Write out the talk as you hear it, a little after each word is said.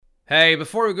Hey,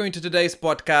 before we go into today's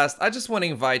podcast, I just want to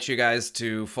invite you guys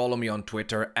to follow me on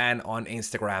Twitter and on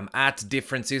Instagram at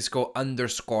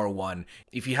diffrancisco_1.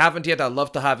 If you haven't yet, I'd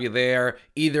love to have you there.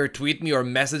 Either tweet me or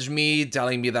message me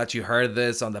telling me that you heard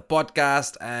this on the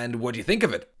podcast and what do you think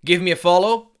of it. Give me a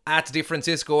follow at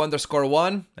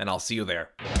diffrancisco_1 and I'll see you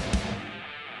there.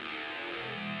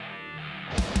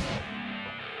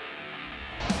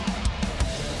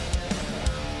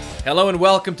 Hello and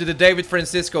welcome to the David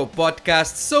Francisco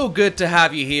podcast. So good to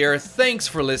have you here. Thanks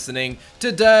for listening.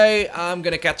 Today, I'm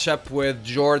gonna catch up with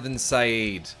Jordan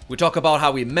Saeed. We talk about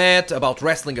how we met, about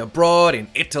wrestling abroad in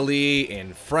Italy,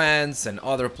 in France, and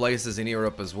other places in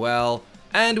Europe as well.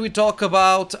 And we talk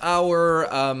about our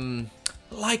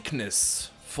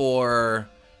likeness for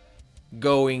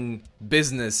going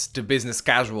business to business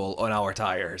casual on our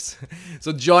tires.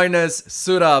 So join us,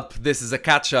 suit up. This is a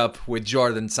catch up with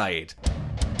Jordan Saeed.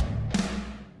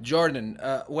 Jordan,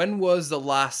 when was the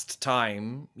last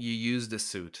time you used a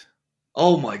suit?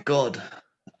 Oh my god.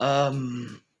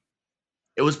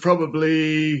 It was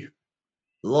probably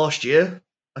last year,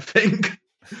 I think.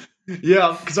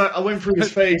 Yeah, because I went through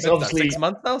this phase, That's obviously. 6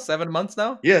 months now? 7 months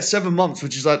now? Yeah, 7 months,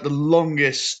 which is like the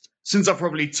longest since I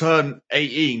probably turned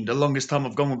 18, the longest time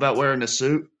I've gone without wearing a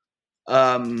suit.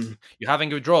 You're having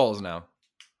withdrawals now?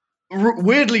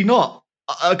 Weirdly not,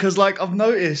 because like I've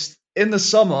noticed in the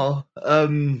summer,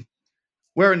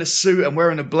 wearing a suit and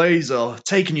wearing a blazer,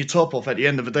 taking your top off at the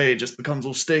end of the day, it just becomes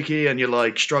all sticky and you're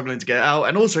like struggling to get out.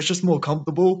 And also, it's just more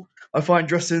comfortable. I find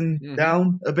dressing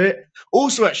down a bit.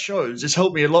 Also, at shows, it's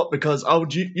helped me a lot because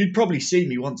you'd probably see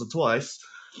me once or twice.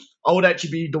 I would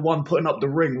actually be the one putting up the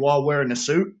ring while wearing a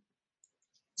suit.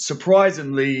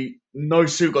 Surprisingly, no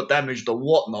suit got damaged or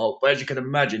whatnot, but as you can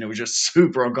imagine, it was just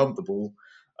super uncomfortable.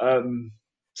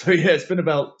 So yeah, it's been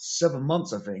about 7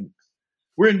 months, I think.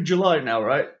 We're in July now,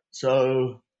 right?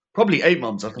 So probably 8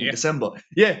 months, I think, Yeah. December.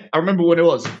 Yeah, I remember when it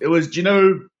was. It was, do you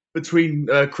know, between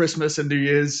Christmas and New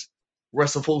Year's,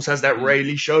 WrestleFalls has that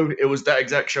Rayleigh show. It was that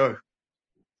exact show.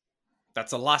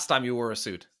 That's the last time you wore a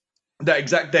suit. That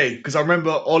exact day. Because I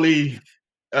remember Ollie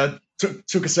took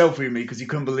a selfie with me because he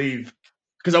couldn't believe.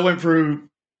 Because I went for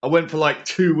like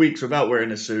 2 weeks without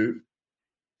wearing a suit.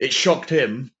 It shocked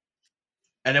him.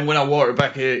 And then when I wore it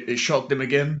back, it shocked him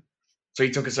again. So he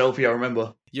took a selfie, I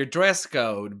remember. Your dress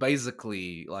code,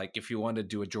 basically, like if you want to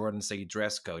do a Jordan Saeed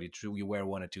dress code, you wear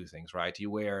one of two things, right?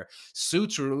 You wear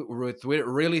suits with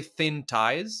really thin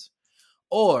ties,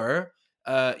 or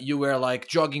you wear like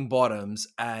jogging bottoms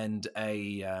and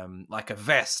a like a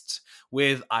vest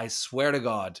with, I swear to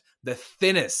God, the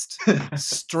thinnest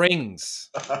strings,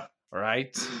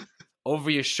 right, over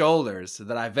your shoulders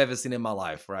that I've ever seen in my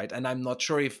life, right? And I'm not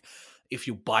sure if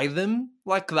you buy them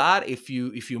like that, if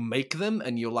you make them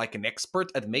and you're like an expert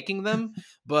at making them,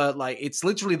 but like it's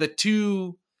literally the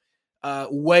two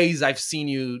ways I've seen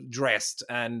you dressed,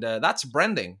 and that's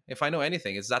branding. If I know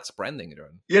anything, that's branding,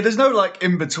 Jordan. Yeah, there's no like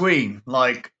in between.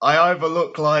 Like I either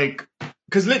look like,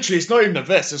 because literally it's not even a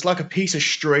vest. It's like a piece of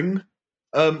string,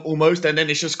 almost, and then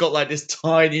it's just got like this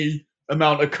tiny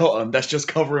amount of cotton that's just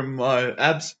covering my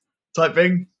abs, type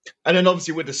thing. And then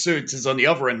obviously with the suits is on the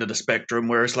other end of the spectrum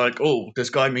where it's like, oh, this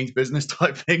guy means business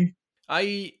type thing.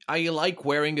 I like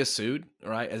wearing a suit,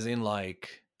 right? As in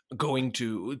like going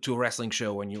to a wrestling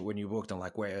show when you booked and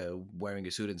like wearing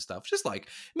a suit and stuff. Just like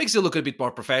makes it look a bit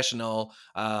more professional.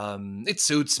 It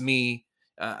suits me,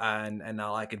 and I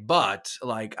like it. But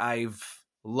like I've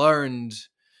learned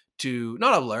to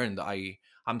not I've learned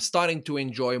I'm starting to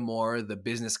enjoy more the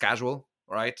business casual,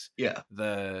 right? Yeah.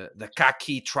 The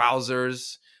khaki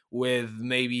trousers with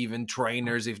maybe even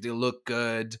trainers if they look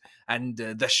good, and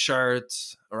the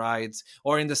shirts, right?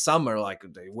 Or in the summer, like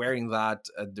wearing that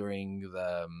during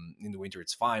the in the winter,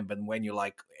 it's fine. But when you're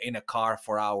like in a car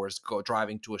for hours,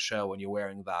 driving to a show, and you're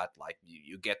wearing that, like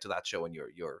you get to that show and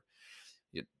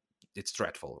it's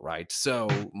dreadful, right? So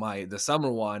the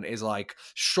summer one is like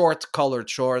short colored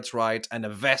shorts, right, and a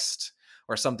vest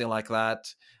or something like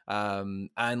that.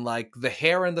 And like the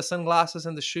hair and the sunglasses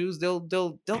and the shoes,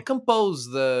 they'll compose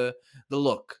the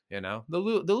look. The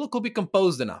look will be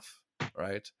composed enough,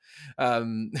 right?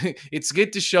 It's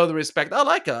good to show the respect. I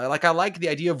like the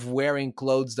idea of wearing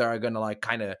clothes that are gonna like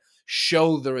kind of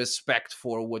show the respect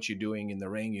for what you're doing in the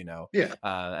ring, Yeah.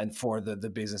 and for the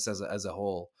business as a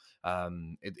whole.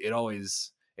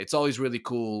 It's always really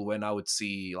cool when I would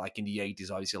see, like in the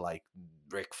 80s, obviously, like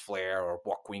Ric Flair or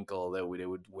Bockwinkel, they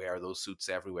would wear those suits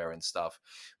everywhere and stuff.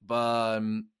 But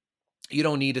you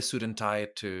don't need a suit and tie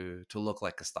to look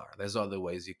like a star. There's other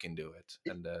ways you can do it,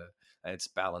 and it's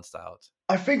balanced out.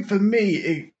 I think for me,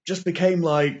 it just became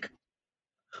like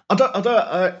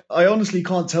I honestly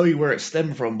can't tell you where it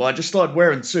stemmed from, but I just started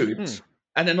wearing Hmm. suits,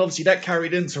 and then obviously that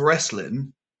carried into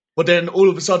wrestling. But then all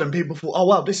of a sudden, people thought, "Oh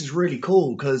wow, this is really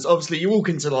cool," because obviously you walk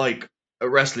into like a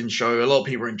wrestling show, a lot of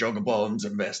people are in jogger bottoms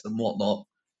and vests and whatnot,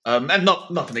 and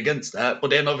nothing against that. But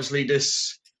then obviously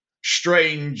this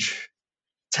strange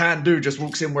tan dude just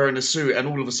walks in wearing a suit, and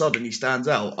all of a sudden he stands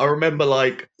out. I remember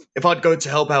like if I'd go to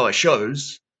help out at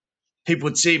shows, people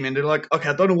would see me and they're like, okay,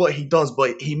 I don't know what he does,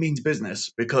 but he means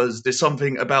business because there's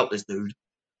something about this dude.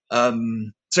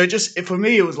 So for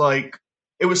me, it was like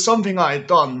it was something I had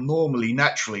done normally,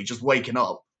 naturally, just waking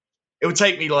up. It would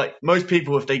take me like most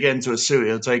people, if they get into a suit,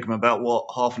 it'll take them about what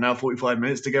half an hour, 45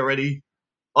 minutes to get ready.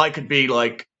 I could be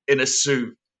like in a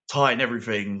suit, tie and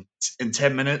everything in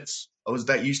 10 minutes. I was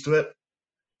that used to it.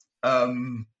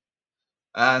 Um,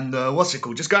 and what's it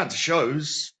called? Just going to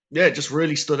shows, yeah, it just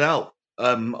really stood out.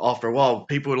 After a while,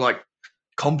 people were like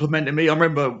complimenting me. I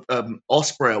remember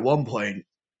Osprey at one point.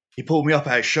 He pulled me up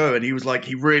at a show, and he was like,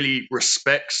 he really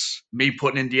respects me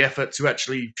putting in the effort to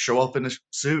actually show up in a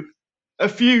suit. A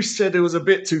few said it was a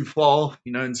bit too far,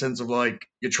 in sense of like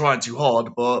you're trying too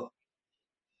hard. But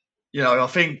I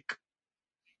think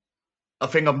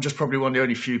I'm just probably one of the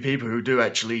only few people who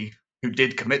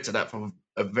did commit to that for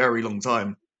a very long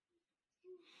time.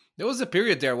 There was a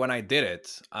period there when I did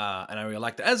it, and I really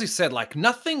liked it. As you said, like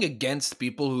nothing against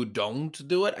people who don't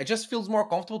do it. It just feels more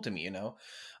comfortable to me,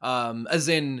 as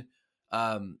in,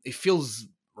 it feels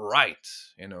right.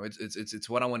 It's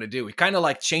what I want to do. It kind of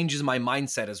like changes my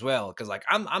mindset as well, because like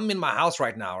I'm in my house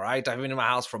right now, right? I've been in my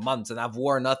house for months, and I've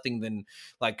worn nothing than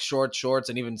like short shorts,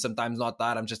 and even sometimes not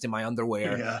that. I'm just in my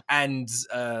underwear Yeah. and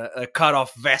a cut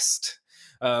off vest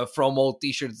from old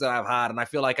T-shirts that I've had, and I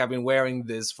feel like I've been wearing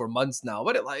this for months now.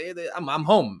 But I'm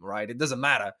home, right? It doesn't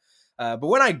matter. But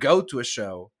when I go to a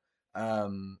show,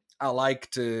 I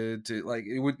like to like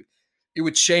it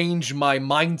would change my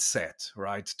mindset,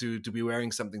 right? To be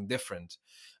wearing something different,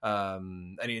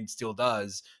 and it still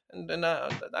does. And then I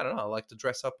don't know. I like to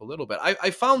dress up a little bit. I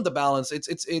found the balance.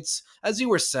 It's as you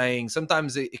were saying.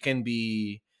 Sometimes it can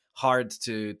be hard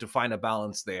to find a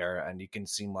balance there, and you can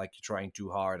seem like you're trying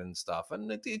too hard and stuff, and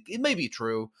it may be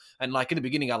true. And like in the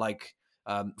beginning, I like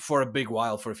for a big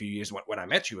while, for a few years, when I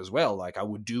met you as well, like I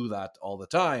would do that all the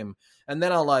time. And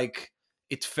then I like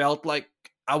it felt like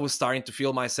I was starting to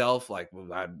feel myself like,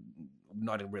 well, I'm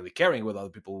not really caring what other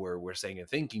people were saying and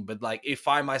thinking, but like if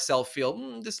I myself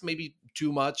feel this may be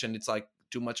too much and it's like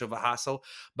too much of a hassle,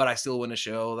 but I still want to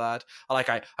show that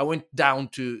I went down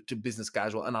to business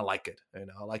casual, and I like it.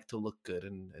 I like to look good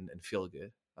and feel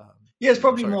good. Yeah, it's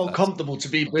probably Sorry if more that's comfortable to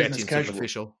be petty business and casual,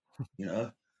 superficial. you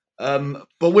know.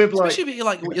 But with like, Especially if you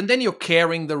like, yeah, and then you're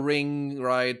carrying the ring,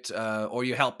 right? Or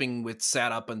you're helping with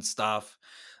setup and stuff.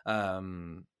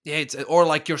 Yeah, it's or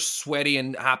like you're sweaty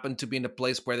and happen to be in a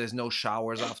place where there's no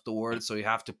showers afterwards, so you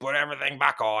have to put everything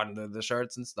back on the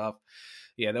shirts and stuff.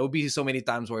 Yeah, there would be so many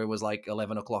times where it was like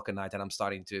 11 o'clock at night, and I'm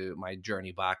starting to my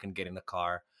journey back and get in the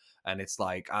car, and it's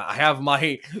like I have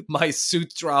my my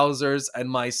suit trousers and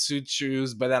my suit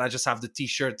shoes, but then I just have the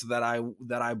t-shirt that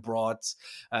I brought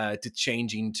to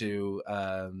change into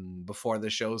before the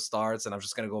show starts, and I'm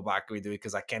just gonna go back with it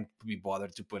because I can't be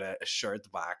bothered to put a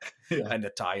shirt back yeah. and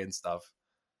a tie and stuff.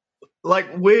 Like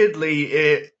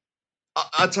weirdly,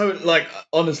 I totally like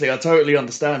honestly, I totally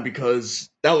understand because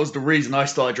that was the reason I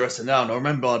started dressing down. I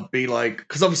remember I'd be like,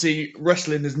 because obviously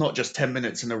wrestling is not just 10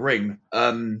 minutes in the ring.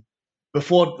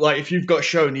 Before, like, if you've got a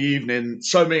show in the evening,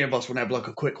 so many of us would have like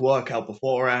a quick workout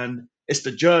beforehand. It's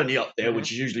the journey up there, Mm-hmm.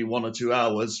 which is usually 1 or 2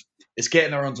 hours. It's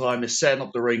getting there on time. It's setting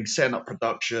up the ring, setting up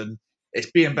production.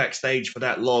 It's being backstage for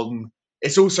that long.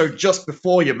 It's also just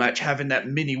before your match having that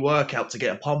mini workout to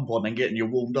get a pump on and getting you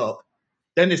warmed up.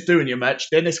 Then it's doing your match,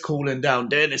 then it's cooling down,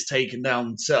 then it's taking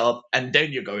down setup, and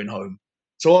then you're going home.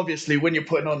 So obviously, when you're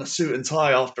putting on a suit and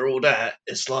tie after all that,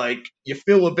 it's like you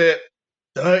feel a bit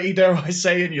dirty, dare I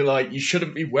say, and you're like you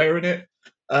shouldn't be wearing it.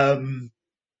 Um,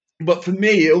 but for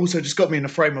me, it also just got me in a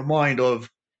frame of mind of,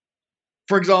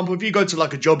 for example, if you go to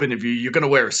like a job interview, you're going to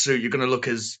wear a suit, you're going to look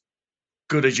as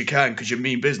good as you can because you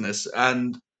mean business,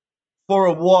 and for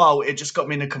a while, it just got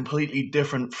me in a completely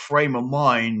different frame of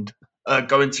mind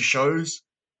going to shows.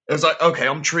 It was like, okay,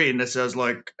 I'm treating this as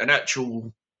like an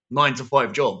actual 9 to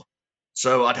 5 job.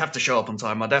 So I'd have to show up on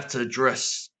time. I'd have to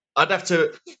dress. I'd have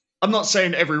to. I'm not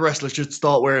saying every wrestler should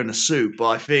start wearing a suit, but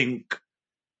I think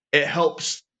it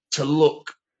helps to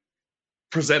look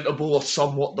presentable or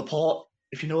somewhat the part,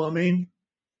 if you know what I mean.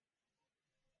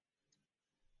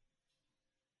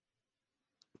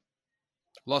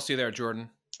 Lost you there, Jordan.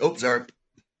 Oh, sorry.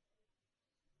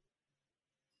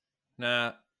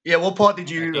 Nah, Yeah, what part did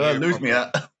I you can hear you lose me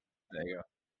properly. at? There you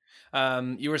go.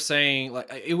 You were saying like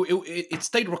it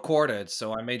stayed recorded,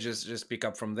 so I may just pick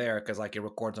up from there because like it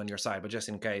records on your side. But just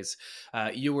in case,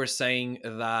 you were saying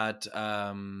that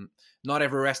not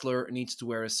every wrestler needs to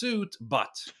wear a suit, but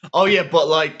Oh yeah, but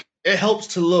like it helps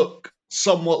to look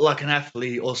somewhat like an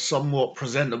athlete or somewhat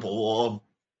presentable, or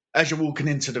as you're walking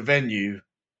into the venue,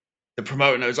 the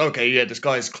promoter knows, okay, yeah, this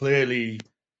guy is clearly,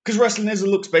 because wrestling is a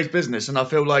looks based business, and I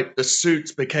feel like the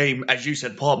suits became, as you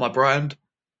said, part of my brand.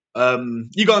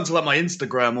 You go onto like my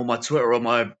Instagram or my Twitter or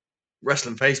my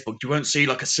wrestling Facebook, you won't see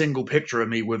like a single picture of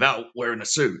me without wearing a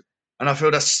suit, and I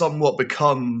feel that's somewhat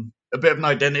become a bit of an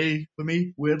identity for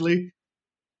me, weirdly.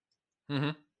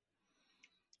 Mhm.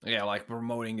 Yeah, like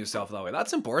promoting yourself that way.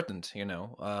 That's important, you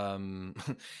know.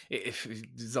 If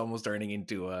it's almost turning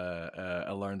into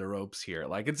a learn the ropes here.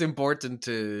 Like it's important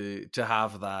to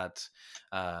have that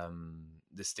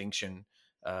distinction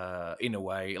in a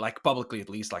way, like publicly at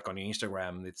least, like on your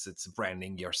Instagram, it's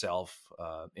branding yourself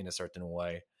in a certain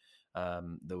way.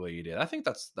 The way you did, I think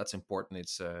that's important.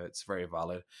 It's very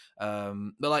valid.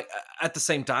 But like at the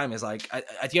same time, it's like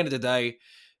at the end of the day,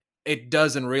 it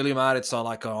doesn't really matter. It's not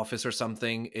like an office or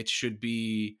something. It should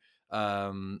be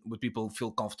what people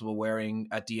feel comfortable wearing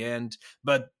at the end.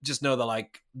 But just know that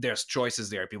like there's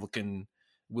choices there. People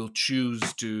will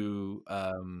choose to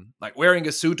like wearing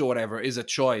a suit or whatever is a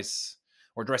choice,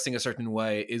 or dressing a certain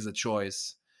way is a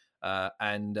choice.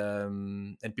 And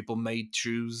people may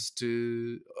choose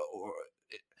to, or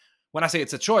when I say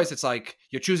it's a choice, it's like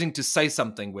you're choosing to say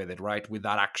something with it, right? With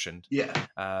that action, Yeah.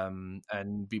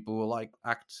 and people will like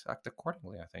act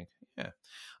accordingly. I think, yeah.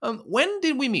 When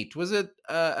did we meet? Was it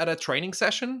at a training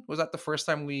session? Was that the first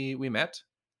time we met?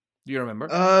 Do you remember?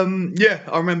 Yeah,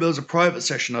 I remember there was a private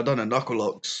session I done at Knuckle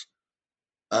Locks.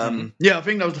 Hmm. Yeah, I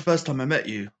think that was the first time I met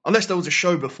you. Unless there was a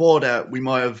show before that we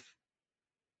might have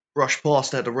brushed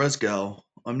past at the Resgal.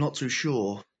 I'm not too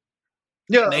sure.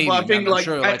 Yeah, but I Maybe think I'm like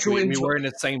sure. Like we were in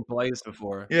the same place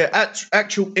before.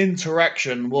 actual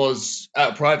interaction was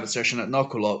at a private session at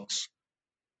Knuckle Locks.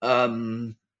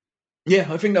 Um,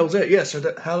 yeah, I think that was it. Yeah, so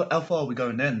how far are we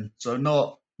going then? So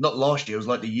not last year. It was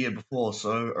like the year before.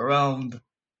 So around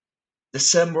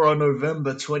December or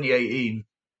November 2018.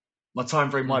 My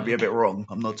time frame might be Hmm. a bit wrong.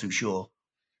 I'm not too sure.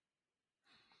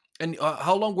 And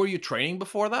how long were you training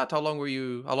before that? How long were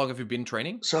you? How long have you been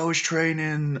training? So I was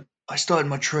training. I started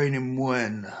my training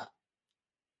when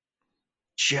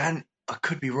I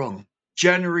could be wrong.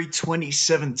 January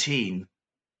 2017.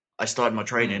 I started my Hmm.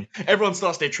 training. Everyone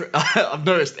starts their. I've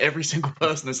noticed every single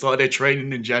person has started their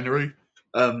training in January.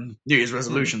 New Year's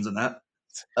resolutions and that.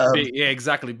 Um, Big, yeah,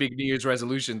 exactly. Big New Year's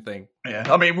resolution thing.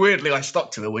 yeah, I mean, weirdly, I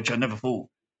stuck to it, which I never thought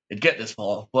it'd get this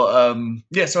far. But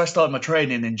yeah, so I started my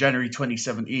training in January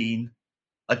 2017.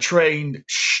 I trained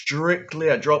strictly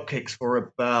at dropkicks for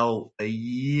about a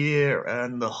year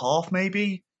and a half,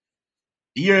 maybe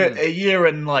Hmm. a year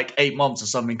and like 8 months or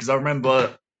something. Because I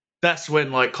remember that's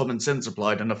when like common sense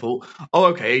applied, and I thought, oh,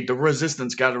 okay, the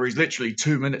resistance gallery is literally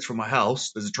 2 minutes from my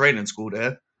house. There's a training school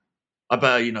there. I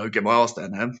better, get my ass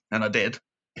down there, and I did.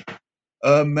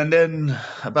 And then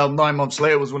about 9 months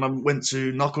later was when I went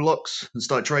to Knuckle Locks and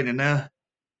started training there.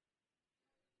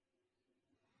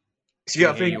 So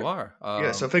And here you are.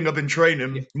 I think I've been Yeah.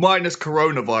 training minus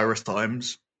coronavirus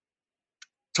times.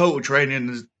 Total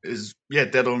training is yeah,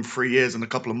 dead on 3 years and a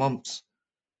couple of months.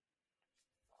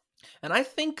 And I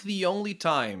think the only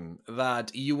time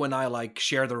that you and I like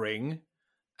shared the ring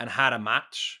and had a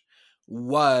match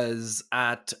was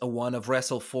at one of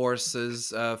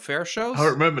WrestleForce's fair I shows.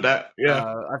 remember that. Yeah.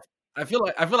 Uh, I feel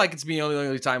like it's been the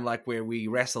only time like where we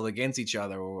wrestled against each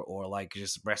other, or like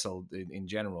just wrestled in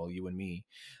general, you and me.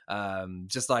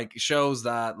 Just like shows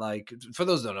that, like, for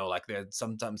those who don't know, like there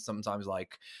sometimes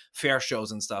like fair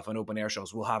shows and stuff and open air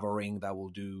shows will have a ring that will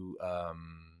do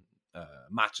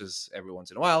matches every once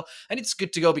in a while, and it's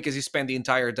good to go because you spend the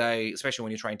entire day, especially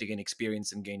when you're trying to gain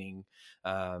experience and gaining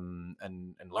and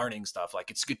learning stuff.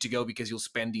 Like it's good to go because you'll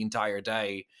spend the entire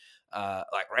day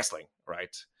like wrestling,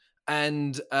 right?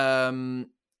 And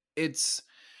it's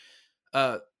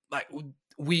uh like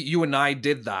you and I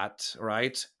did that,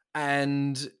 right?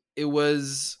 And it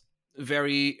was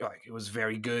very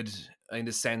good in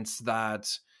the sense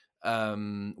that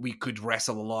we could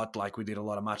wrestle a lot, like we did a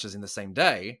lot of matches in the same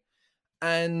day.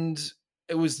 And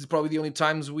it was probably the only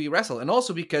times we wrestled, and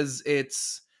also because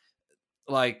it's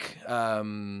like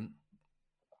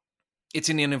it's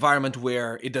in an environment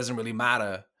where it doesn't really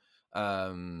matter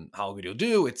how good you'll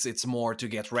do. It's more to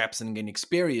get reps and gain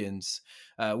experience.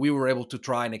 We were able to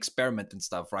try and experiment and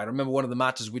stuff, right? I remember one of the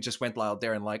matches we just went out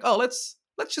there and like, oh,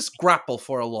 let's just grapple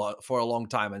for a long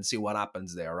time and see what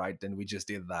happens there, right? And we just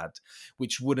did that,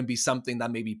 which wouldn't be something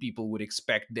that maybe people would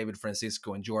expect David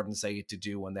Francisco and Jordan Saeed to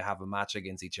do when they have a match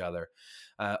against each other,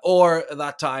 or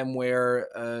that time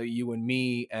where you and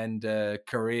me and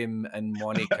Karim and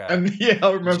Monica And yeah,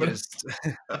 I remember. just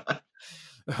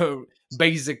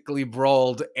basically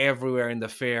brawled everywhere in the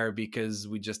fair because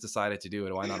we just decided to do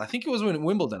it. Why not? I think it was when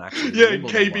Wimbledon, actually, the Yeah,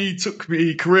 Wimbledon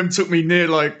one. Karim took me near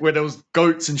like where there was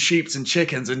goats and sheeps and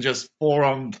chickens and just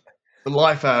forearmed the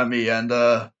life out of me, and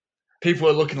people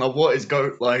were looking like, "What is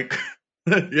goat like?"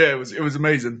 Yeah, it was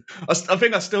amazing. I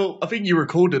think you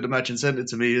recorded the match and sent it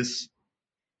to me. Is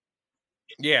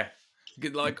Yeah.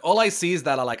 Like all I see is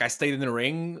that I stayed in the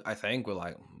ring, I think, with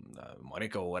like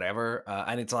Monica or whatever,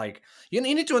 and it's like you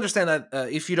need to understand that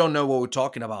if you don't know what we're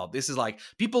talking about, this is like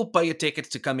people pay a ticket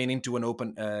to come in into an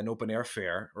open air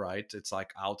fair, right? It's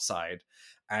like outside,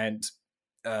 and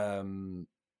um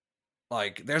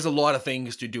like there's a lot of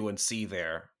things to do and see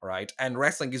there, right? And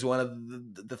wrestling is one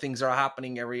of the things that are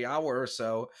happening every hour or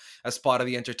so as part of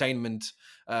the entertainment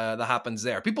that happens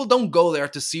there. People don't go there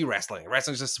to see wrestling.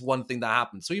 Wrestling is just one thing that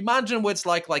happens. So imagine what it's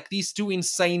like these two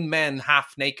insane men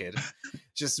half naked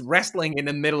just wrestling in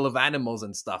the middle of animals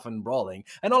and stuff and brawling.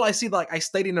 And all I see, like, I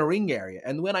stayed in a ring area,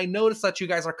 and when I noticed that you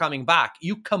guys are coming back,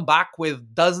 you come back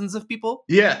with dozens of people,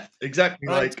 yeah, exactly.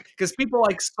 right? Like Because people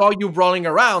like saw you rolling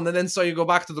around and then saw you go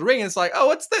back to the ring, and it's like, oh,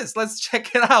 what's this? Let's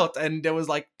check it out. And there was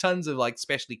like tons of like,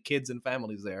 especially kids and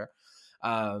families there,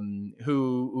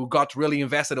 who got really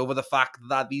invested over the fact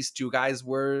that these two guys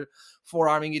were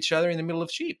forearming each other in the middle of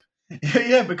sheep.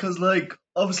 yeah, because like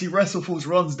obviously WrestleFalls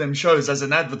runs them shows as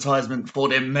an advertisement for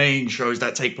their main shows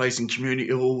that take place in community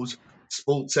halls,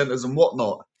 sports centers, and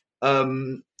whatnot.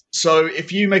 Um, so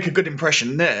if you make a good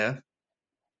impression there,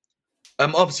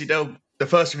 obviously the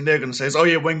first thing they're going to say is, "Oh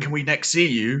yeah, when can we next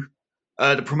see you?"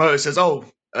 The promoter says, "Oh,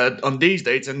 on these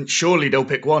dates," and surely they'll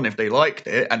pick one if they liked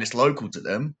it and it's local to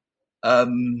them.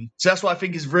 So that's what I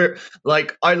think is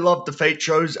like I love the fate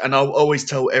shows, and I'll always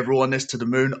tell everyone this to the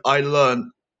moon. I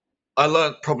learned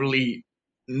probably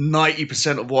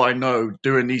 90% of what I know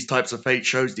doing these types of fate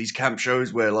shows, these camp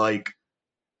shows where like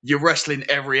you're wrestling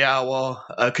every hour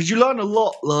because you learn a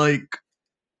lot. Like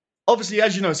obviously,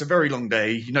 as you know, it's a very long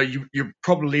day. You know, you're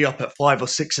probably up at 5 or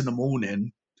 6 in the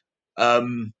morning,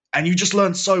 and you just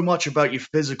learn so much about your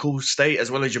physical state as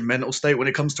well as your mental state when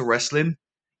it comes to wrestling.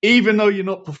 Even though you're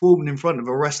not performing in front of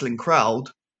a wrestling crowd,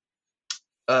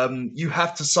 you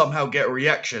have to somehow get a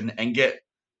reaction and get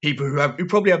people who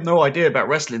probably have no idea about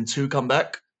wrestling to come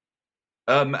back.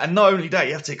 And not only that,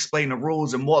 you have to explain the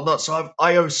rules and whatnot. So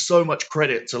I owe so much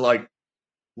credit to like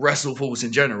WrestleFalls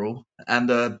in general,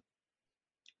 and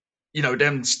you know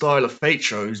them style of fate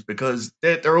shows because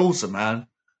they're awesome, man.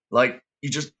 Like you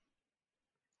just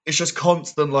it's just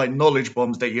constant like knowledge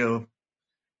bombs that you're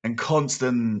and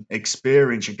constant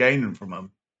experience you're gaining from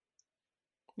them.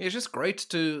 It's just great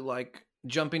to like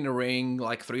jump in the ring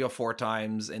like 3 or 4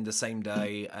 times in the same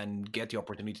day and get the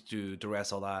opportunity to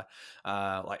wrestle that.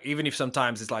 Like even if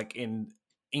sometimes it's like in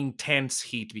intense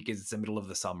heat because it's the middle of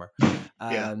the summer.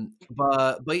 Yeah,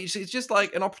 But it's just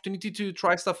like an opportunity to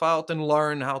try stuff out and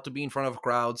learn how to be in front of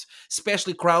crowds,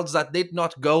 especially crowds that did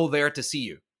not go there to see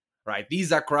you. Right,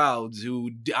 these are crowds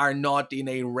who are not in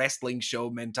a wrestling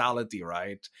show mentality,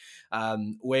 right?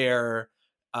 Where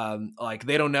like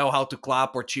they don't know how to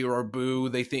clap or cheer or boo.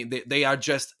 They think they are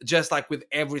just like with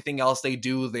everything else they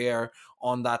do there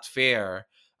on that fair.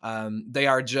 They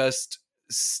are just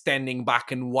standing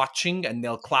back and watching, and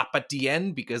they'll clap at the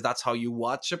end because that's how you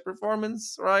watch a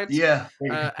performance, right? yeah,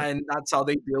 And that's how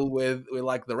they deal with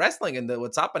like the wrestling and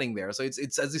what's happening there. So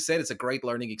it's as you said, it's a great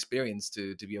learning experience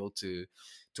to be able to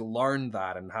learn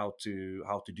that and how to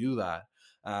do that.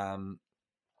 Um,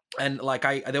 and like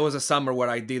I there was a summer where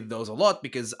I did those a lot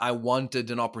because I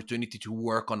wanted an opportunity to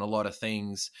work on a lot of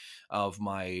things of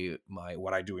my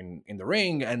what I do in the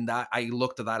ring, and that I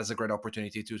looked at that as a great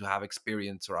opportunity to have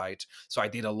experience, right? So I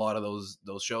did a lot of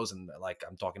those shows, and like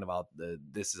I'm talking about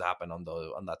this has happened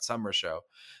on that summer show,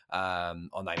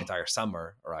 on that entire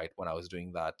summer, right, when I was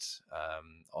doing that,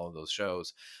 all of those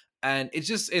shows. And it's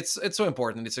just it's so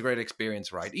important. It's a great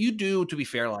experience, right? You do, to be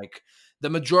fair, like the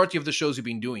majority of the shows you've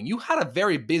been doing, you had a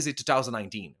very busy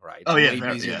 2019, right? oh yeah, Way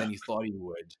busier yeah, than you thought you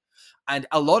would, and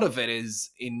a lot of it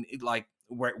is in like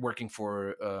working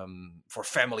for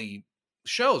family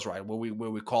shows, right? Where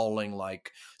we're calling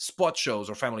like spot shows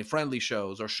or family friendly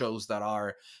shows or shows that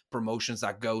are promotions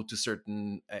that go to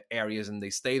certain areas and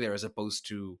they stay there, as opposed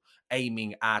to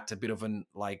aiming at a bit of an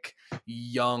like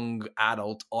young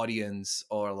adult audience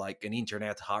or like an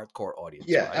internet hardcore audience,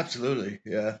 yeah, right? absolutely,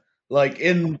 yeah. Like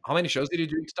in How many shows did you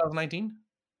do in 2019?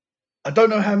 I don't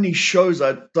know how many shows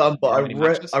I'd done, but or how many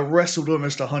I matches? wrestled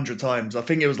almost 100 times. I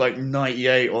think it was like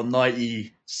 98 or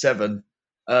 97.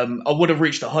 I would have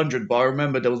reached 100, but I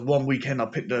remember there was one weekend I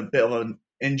picked a bit of an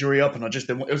injury up, and I just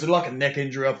didn't. It was like a neck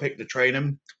injury. I picked to train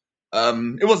him.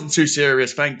 It wasn't too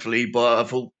serious, thankfully, but I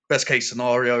thought best case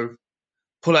scenario,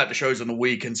 pull out the shows on the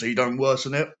weekend so you don't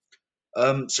worsen it.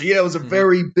 So yeah, it was a Hmm.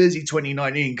 very busy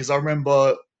 2019 because I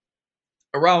remember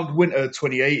around winter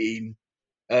 2018,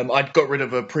 I'd got rid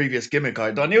of a previous gimmick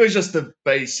I'd done. It was just a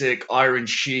basic Iron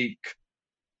Sheik,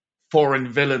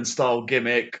 foreign villain style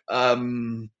gimmick,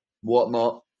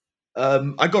 whatnot.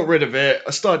 I got rid of it.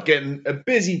 I started getting a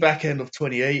busy back end of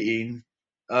 2018.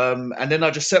 And then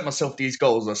I just set myself these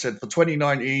goals. I said for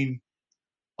 2019,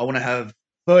 I want to have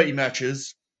 30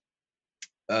 matches.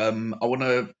 I want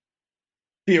to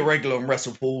be a regular on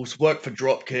WrestlePulse, work for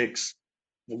drop kicks,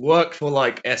 work for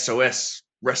like SOS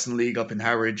Wrestling League up in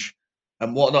Harwich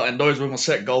and whatnot. And those were my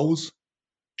set goals.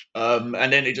 And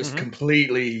then it just Hmm.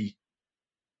 completely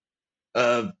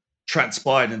uh,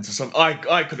 transpired into some.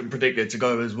 I couldn't predict it to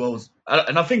go as well as,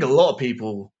 and I think a lot of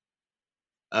people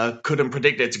couldn't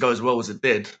predict it to go as well as it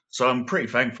did. So I'm pretty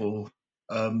thankful.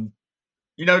 Um,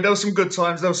 there were some good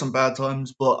times, there were some bad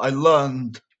times, but I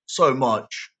learned so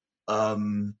much.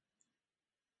 Um,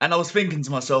 and I was thinking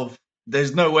to myself,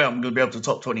 there's no way I'm going to be able to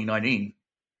top 2019.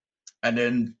 And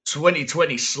then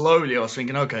 2020, slowly, I was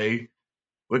thinking, okay,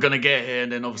 we're going to get here.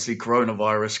 And then obviously,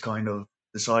 coronavirus kind of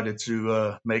decided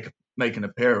to make an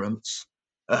appearance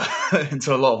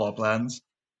into a lot of our plans.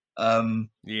 Um,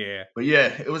 Yeah, but yeah,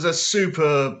 it was a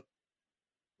super.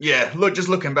 Yeah, look, just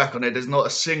looking back on it, there's not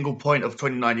a single point of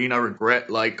 2019 I regret.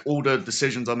 Like all the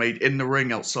decisions I made in the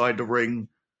ring, outside the ring.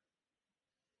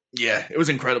 Yeah, it was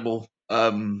incredible.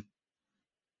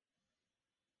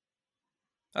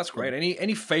 that's great.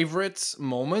 Any favorite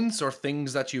moments or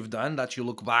things that you've done that you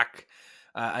look back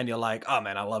and you're like, oh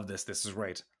man, I love this. This is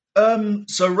great.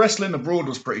 So wrestling abroad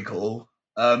was pretty cool.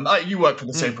 You worked for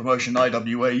the same Mm, promotion,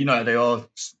 IWA. You know how they are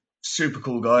super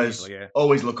cool guys. usually, yeah.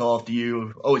 Always look after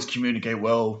you. Always communicate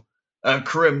well.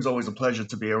 Karim's always a pleasure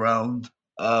to be around.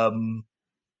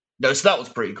 No, so that was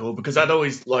pretty cool because I'd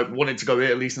always like wanted to go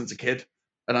Italy since a kid,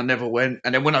 and I never went.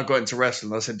 And then when I got into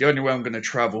wrestling, I said the only way I'm going to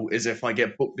travel is if I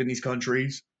get booked in these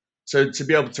countries. So to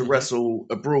be able to Hmm. wrestle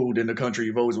abroad in the country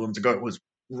you've always wanted to go was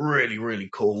really really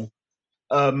cool.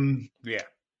 Um, Yeah.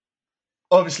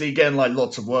 Obviously, again, like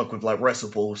lots of work with like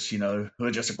WrestleForce, who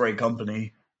are just a great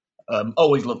company.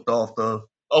 Always looked after,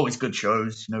 always good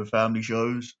shows, family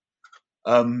shows.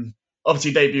 Um,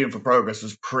 Obviously, debuting for Progress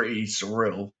was pretty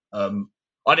surreal.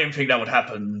 I didn't think that would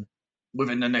happen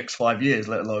within the next 5 years,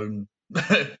 let alone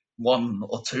 1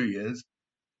 or 2 years.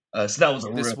 So that was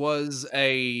a This real. was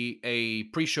a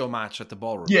pre-show match at the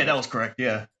ballroom, Yeah, that right? was correct.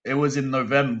 Yeah, it was in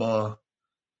November,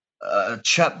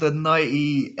 chapter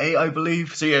 98, I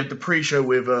believe. So yeah, the pre-show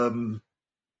with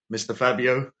Mr.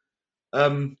 Fabio.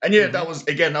 And yeah, Hmm. that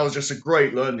was just a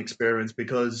great learning experience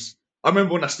because I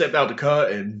remember when I stepped out the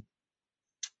curtain,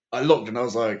 I looked and I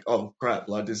was like, oh crap,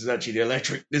 like this is actually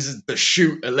this is the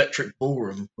shoot electric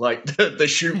ballroom, like the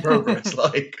shoot progress,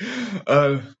 like,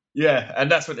 yeah, and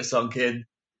that's when it sunk in.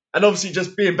 And obviously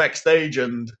just being backstage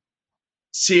and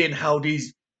seeing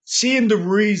seeing the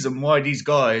reason why these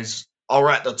guys are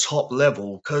at the top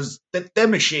level because they're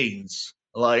machines.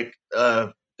 Like,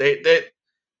 they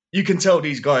you can tell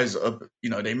these guys are,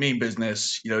 they mean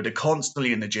business. They're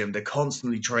constantly in the gym, they're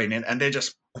constantly training, and they're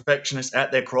just perfectionists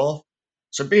at their craft.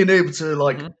 So being able to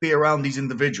like Hmm. be around these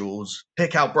individuals,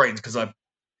 pick out brains, because I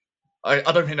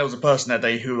don't think there was a person that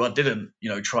day who I didn't,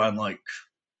 try and like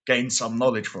gain some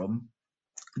knowledge from.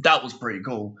 That was pretty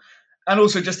cool, and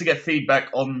also just to get feedback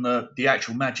on the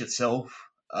actual match itself.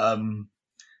 Um,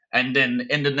 and then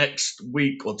in the next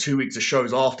week or 2 weeks of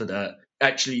shows after that,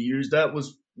 actually use that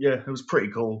was yeah, it was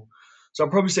pretty cool. So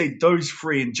I'd probably say those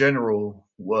three in general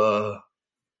were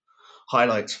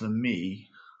highlights for me.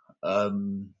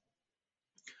 Um,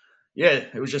 yeah,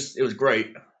 it was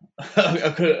great.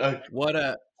 What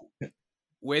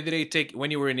where did they take when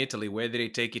you were in Italy? Where did they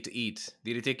take you to eat?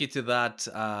 Did they take you to that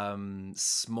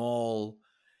small?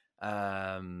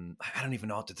 I don't even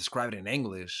know how to describe it in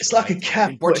English, It's like a right?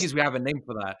 cap, In but it's, Portuguese, we have a name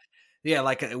for that. Yeah,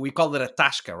 like we call it a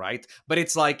tasca, right? But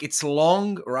it's like it's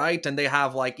long, right? And they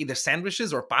have like either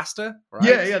sandwiches or pasta,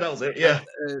 yeah, right? yeah, that was it. That Yeah,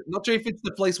 not sure if it's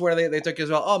the place where they took you as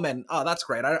well. Oh man, oh that's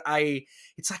great.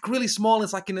 It's like really small.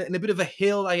 It's like in a bit of a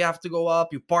hill that you have to go up.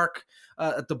 You park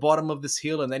at the bottom of this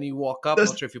hill and then you walk up.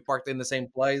 that's Not sure if you parked in the same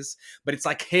place, but it's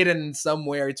like hidden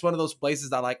somewhere. It's one of those places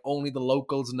that like only the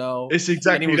locals know. it's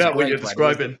And it exactly was that what you're great, right? It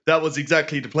was describing. That was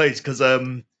exactly the place because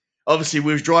obviously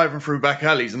we was driving through back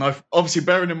alleys, and I've obviously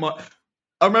bearing in mind.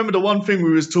 I remember the one thing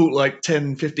we was taught like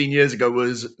 10, 15 years ago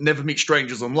was never meet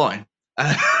strangers online.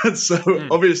 And so Mm.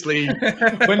 obviously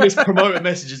when this promoter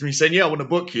messages me saying, yeah, I want to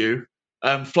book you,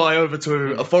 fly over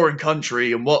to a Mm. foreign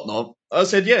country and whatnot, I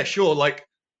said, yeah, sure. Like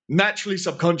naturally,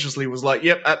 subconsciously was like,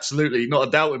 yep, absolutely, not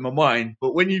a doubt in my mind.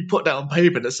 But when you put that on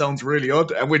paper, that sounds really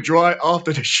odd. And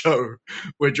after the show,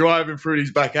 we're driving through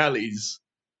these back alleys.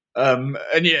 And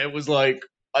yeah, it was like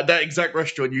that exact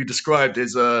restaurant you described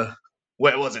is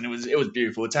where it was, and it was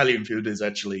beautiful. Italian food is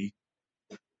actually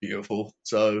beautiful.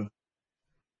 So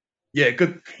yeah,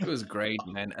 good. It was great,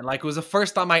 man. And like, it was the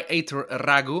first time I ate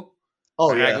ragu,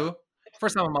 Oh yeah. ragu,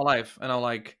 first time in my life, and I'm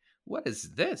like, "What is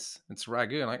this?" It's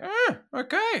ragu. I'm like,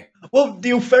 okay, Well,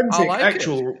 the I authentic, like it.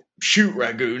 actual shoot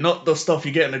ragu, not the stuff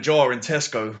you get in a jar in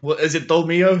Tesco. What is it,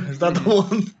 Dolmio? Is that the Mhm.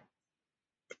 one?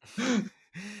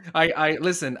 I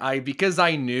listen. I because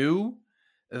I knew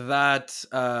that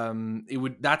it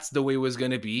would. That's the way it was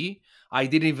gonna be. I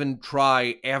didn't even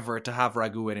try ever to have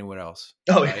ragu anywhere else.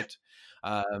 Oh yeah, Right.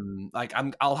 Like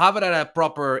I'll have it at a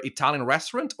proper Italian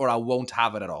restaurant, or I won't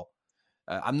have it at all.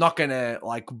 I'm not gonna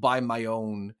like buy my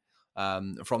own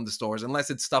from the stores unless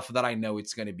it's stuff that I know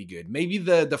it's gonna be good. Maybe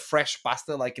the fresh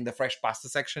pasta, like in the fresh pasta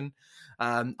section,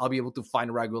 I'll be able to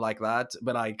find ragu like that.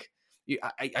 But like,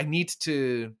 I need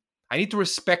to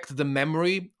respect the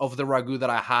memory of the ragu that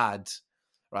I had,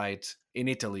 right, in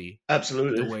Italy, the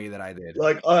absolutely. way that I did,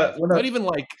 Like I right. when I Not even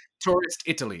like tourist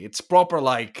Italy. It's proper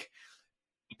like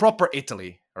proper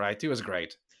Italy, right? It was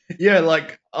great. Yeah,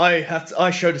 like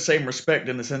I show the same respect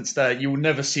in the sense that you will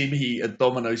never see me eat a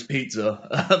Domino's pizza.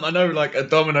 I know like a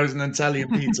Domino's and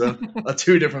Italian pizza are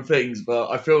two different things, but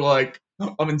I feel like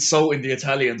I'm insulting the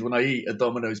Italians when I eat a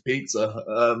Domino's pizza.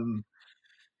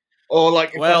 Or like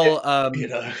if I, Well, you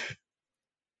know,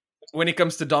 when it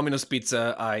comes to Domino's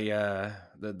Pizza, I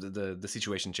the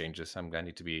situation changes. I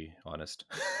need to be honest.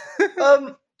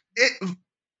 it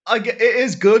I get it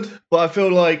is good, but I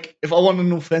feel like if I want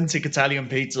an authentic Italian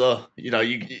pizza,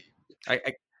 I,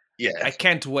 I yeah, I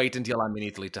can't wait until I'm in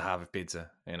Italy to have a pizza.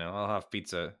 I'll have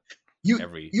pizza you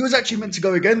every you was couple actually of meant to weeks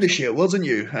go again or this so. year, wasn't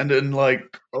you? And then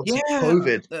like obviously Yeah,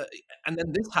 COVID. and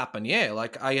then this happened. Yeah,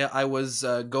 like I was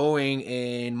going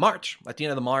in March, at the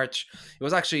end of the March. It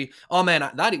was actually, oh man,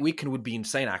 that weekend would be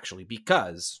insane actually,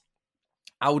 because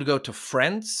I would go to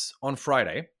friends on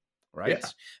Friday, right? Yeah,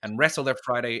 And wrestle there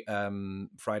Friday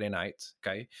night.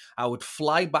 Okay. I would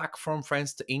fly back from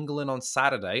France to England on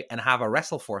Saturday and have a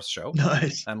WrestleForce show.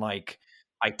 nice. And like,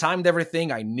 I timed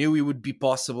everything. I knew it would be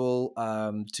possible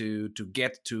to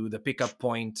get to the pickup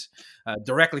point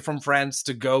directly from France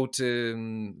to go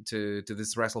to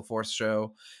this WrestleForce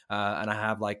show, and I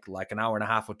have like an hour and a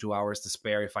half or 2 hours to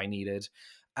spare if I needed.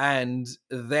 And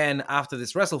then after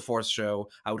this WrestleForce show,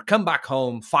 I would come back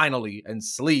home finally and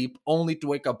sleep, only to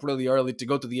wake up really early to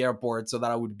go to the airport so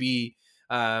that I would be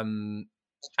um,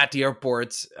 at the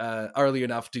airport early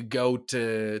enough to go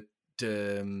to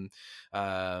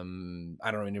I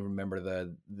don't even remember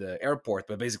the airport,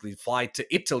 but basically fly to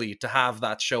Italy to have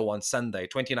that show on Sunday,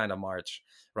 29th of March,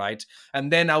 right?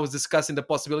 And then I was discussing the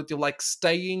possibility of like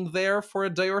staying there for a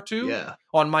day or two Yeah.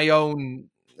 on my own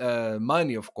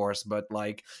money, of course, but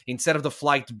like instead of the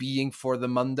flight being for the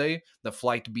Monday, the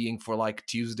flight being for like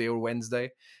Tuesday or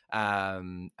Wednesday.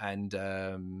 And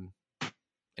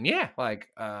yeah, like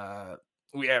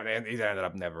we have it ended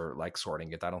up never like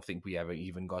sorting it. I don't think we ever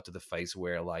even got to the phase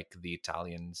where like the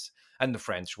Italians and the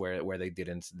French where they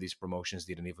didn't, these promotions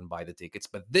didn't even buy the tickets.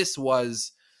 But this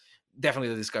was definitely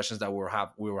the discussions that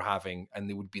we were having, and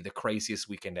it would be the craziest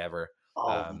weekend ever.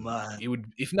 Oh man. It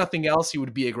would, if nothing else, it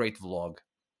would be a great vlog.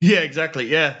 Yeah, exactly.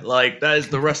 Yeah, like that is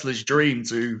the wrestler's dream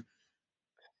to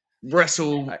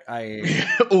wrestle I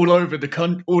all over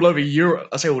the all over Europe.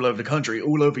 I say all over the country,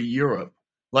 all over Europe.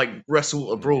 Like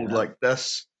wrestle abroad. yeah. Like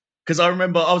that's because I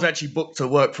remember I was actually booked to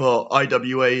work for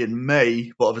IWA in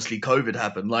May, but obviously COVID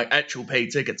happened. Like actual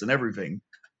paid tickets and everything.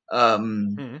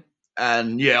 Um, Mhm.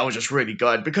 and yeah, I was just really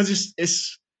gutted because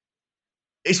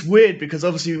it's weird because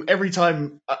obviously every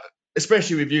time,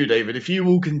 especially with you, David, if you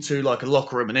walk into like a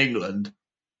locker room in England,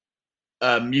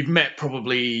 you've met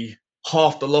probably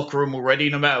half the locker room already,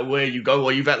 no matter where you go,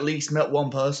 or you've at least met one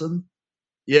person.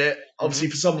 Yeah, obviously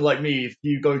Mhm. for someone like me, if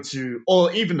you go to,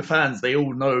 or even the fans, they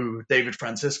all know David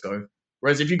Francisco.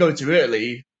 Whereas if you go to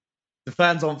Italy, the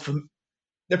fans aren't.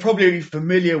 They're probably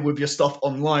familiar with your stuff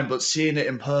online, but seeing it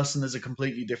in person is a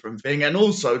completely different thing. And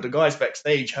also, the guys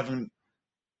backstage haven't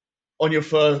on your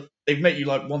first. They've met you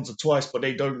like once or twice, but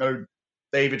they don't know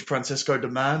David Francisco the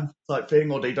man type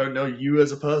thing, or they don't know you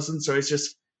as a person. So it's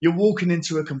just you're walking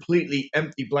into a completely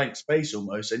empty blank space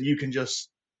almost, and you can just.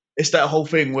 It's that whole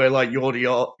thing where like you're the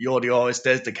artist,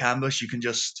 there's the canvas. You can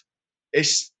just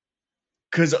it's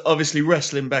because obviously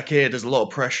wrestling back here, there's a lot of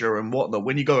pressure and whatnot.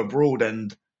 When you go abroad,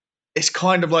 and it's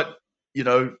kind of like,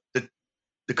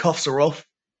 the cuffs are off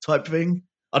type thing.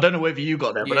 I don't know whether you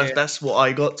got that, but that's Yeah. that's what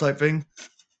I got type thing.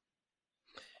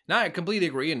 No, I completely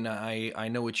agree, and I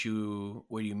know what you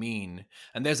mean.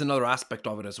 And there's another aspect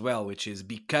of it as well, which is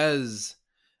because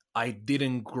I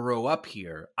didn't grow up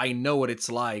here, I know what it's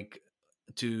like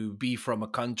to be from a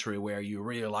country where you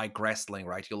really like wrestling,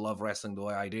 right? You love wrestling the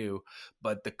way I do,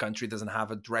 but the country doesn't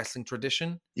have a wrestling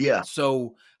tradition. Yeah,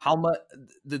 So how much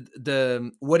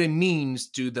the what it means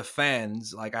to the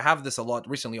fans, like I have this a lot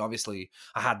recently. Obviously,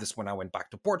 I had this when I went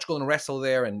back to Portugal and wrestled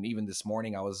there, and even this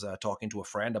morning I was talking to a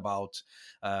friend about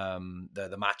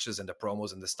the matches and the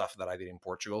promos and the stuff that I did in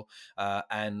Portugal,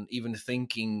 and even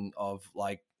thinking of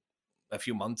like a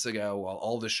few months ago, well,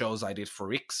 all the shows I did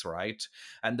for X, right?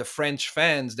 And the French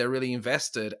fans, they're really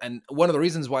invested. And one of the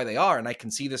reasons why they are, and I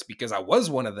can see this because I was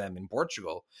one of them in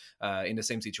Portugal in the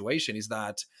same situation, is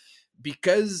that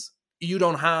because you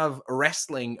don't have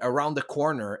wrestling around the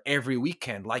corner every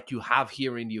weekend like you have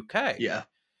here in the UK, yeah,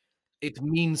 it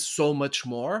means so much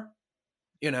more,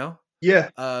 you know?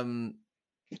 yeah, Um,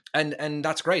 and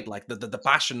that's great, like the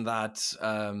passion that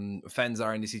fans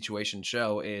are in the situation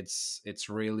show, it's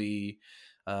really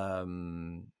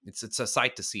it's a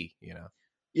sight to see, you know.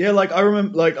 yeah. Like I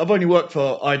remember, like I've only worked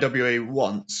for IWA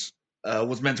once.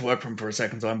 Was meant to work for them for a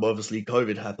second time, but obviously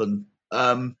COVID happened.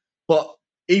 But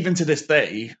even to this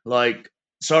day, like,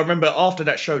 so I remember after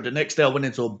that show, the next day I went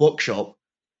into a bookshop,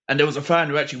 and there was a fan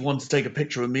who actually wanted to take a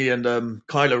picture of me and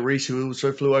Kylo Reese, who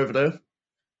also flew over there.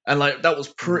 And like that was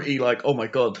Hmm. pretty like, oh my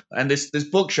god. And this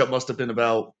bookshop must have been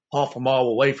about half a mile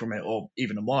away from it, or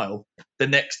even a mile, the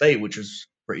next day, which was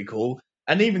pretty cool.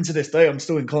 And even to this day, I'm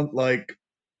still in like,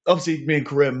 obviously me and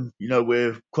Karim,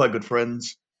 we're quite good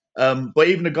friends. But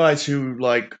even the guys who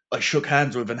like I shook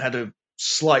hands with and had a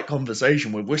slight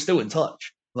conversation with, we're still in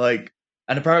touch. Like,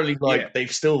 and apparently Yeah. like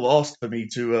they've still asked for me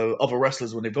to other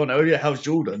wrestlers when they've gone, oh yeah, how's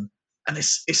Jordan? And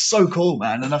it's so cool,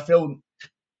 man. And I feel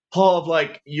part of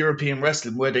like European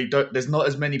wrestling where there's not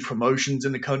as many promotions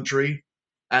in the country,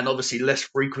 and obviously less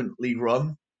frequently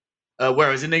run.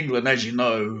 Whereas in England, as you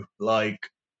know, like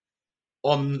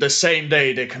on the same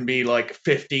day there can be like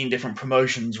 15 different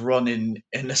promotions run in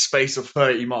the space of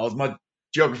 30 miles. My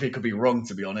geography could be wrong,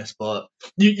 to be honest, but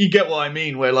you get what I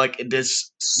mean, where like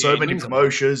there's Yeah, so it many means a lot.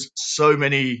 promotions, so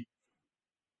many,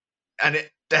 and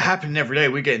they're happening every day.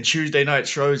 We're getting Tuesday night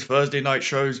shows, Thursday night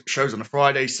shows on a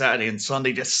Friday, Saturday, and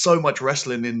Sunday. There's so much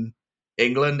wrestling in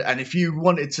England, and if you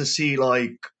wanted to see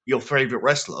like your favorite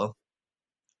wrestler,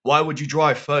 why would you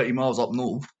drive 30 miles up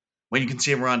north when you can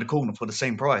see him around the corner for the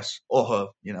same price, or her?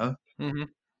 Hmm.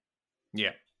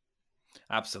 Yeah,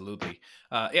 absolutely.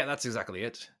 Yeah, that's exactly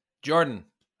it, Jordan.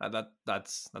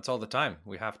 That's all the time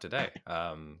we have today.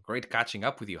 Great catching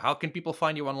up with you. How can people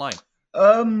find you online?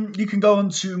 You can go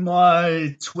onto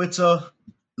my Twitter,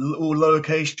 all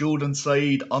lowercase Jordan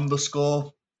Saeed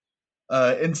underscore.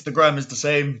 Instagram is the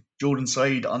same, Jordan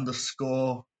Saeed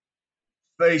underscore.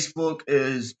 Facebook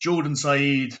is Jordan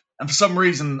Saeed. And for some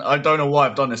reason, I don't know why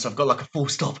I've done this. I've got like a full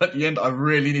stop at the end. I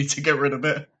really need to get rid of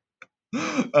it.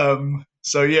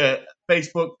 So yeah,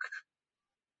 Facebook,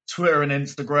 Twitter, and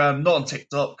Instagram. Not on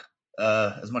TikTok,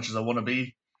 as much as I want to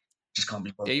be. Just can't be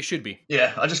Yeah, bothered. you should be.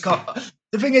 Yeah, I just can't.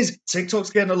 The thing is, TikTok's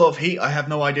getting a lot of heat. I have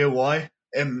no idea why.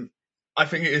 I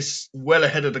think it is well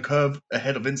ahead of the curve,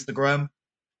 ahead of Instagram,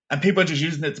 and people are just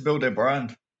using it to build their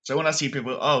brand. So when I see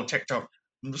people, oh TikTok,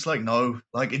 I'm just like, no,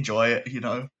 like enjoy it.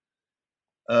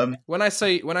 Um, When I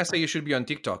say you should be on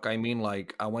TikTok, I mean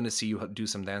like I want to see you do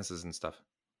some dances and stuff.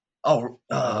 oh,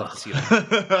 I love to see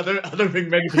that. I don't think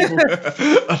many people,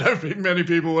 I don't think many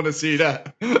people want to see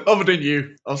that, other than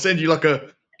you. I'll send you like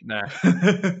a, Nah.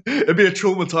 it'd be a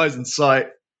traumatizing sight.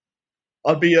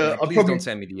 Yeah, I'd please don't probably,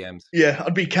 send me DMs. yeah,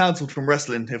 I'd be cancelled from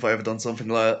wrestling if I ever done something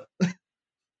like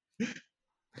that.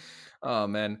 Oh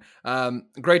man.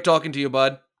 Great talking to you,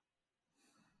 bud.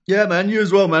 Yeah, man, you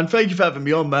as well, man. Thank you for having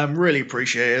me on, man. Really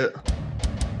appreciate it.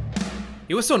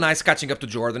 It was so nice catching up to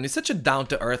Jordan. He's such a down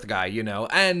to earth guy, you know,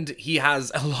 and he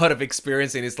has a lot of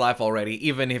experience in his life already,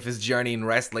 even if his journey in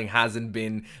wrestling hasn't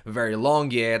been very long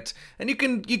yet. And you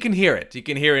can hear it. You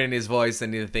can hear it in his voice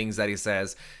and in the things that he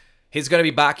says. He's going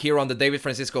to be back here on the David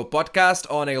Francisco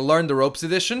podcast on a Learn the Ropes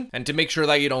edition. And to make sure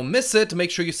that you don't miss it,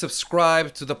 make sure you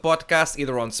subscribe to the podcast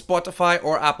either on Spotify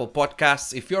or Apple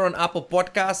Podcasts. If you're on Apple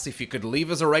Podcasts, if you could leave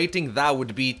us a rating, that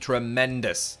would be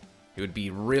tremendous. It would be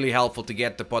really helpful to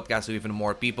get the podcast to even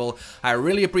more people. I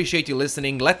really appreciate you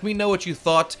listening. Let me know what you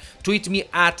thought. Tweet me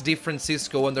at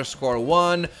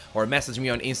differencisco_1 or message me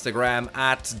on Instagram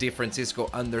at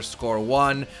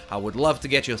differencisco_1. I would love to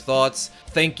get your thoughts.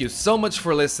 Thank you so much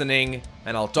for listening,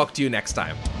 and I'll talk to you next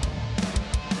time.